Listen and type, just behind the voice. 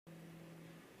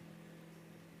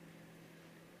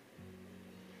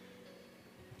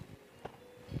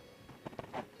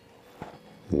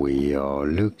We are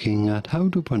looking at how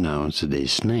to pronounce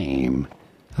this name,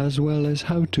 as well as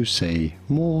how to say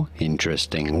more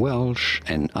interesting Welsh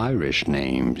and Irish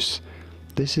names.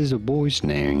 This is a boy's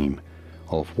name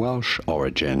of Welsh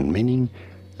origin, meaning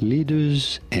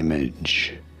leader's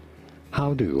image.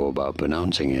 How do you go about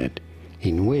pronouncing it?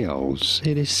 In Wales,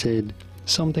 it is said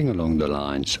something along the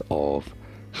lines of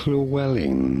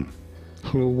Llewellyn,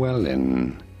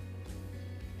 Llewellyn.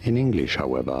 In English,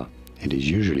 however, it is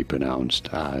usually pronounced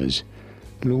as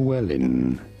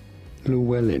Llewellyn,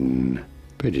 Llewellyn.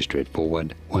 Pretty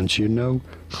straightforward once you know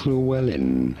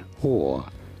Llewellyn or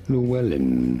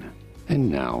Llewellyn. And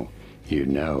now you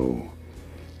know.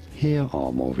 Here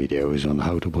are more videos on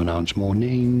how to pronounce more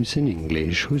names in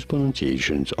English whose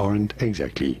pronunciations aren't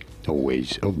exactly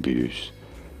always obvious.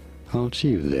 I'll see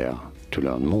you there to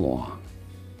learn more.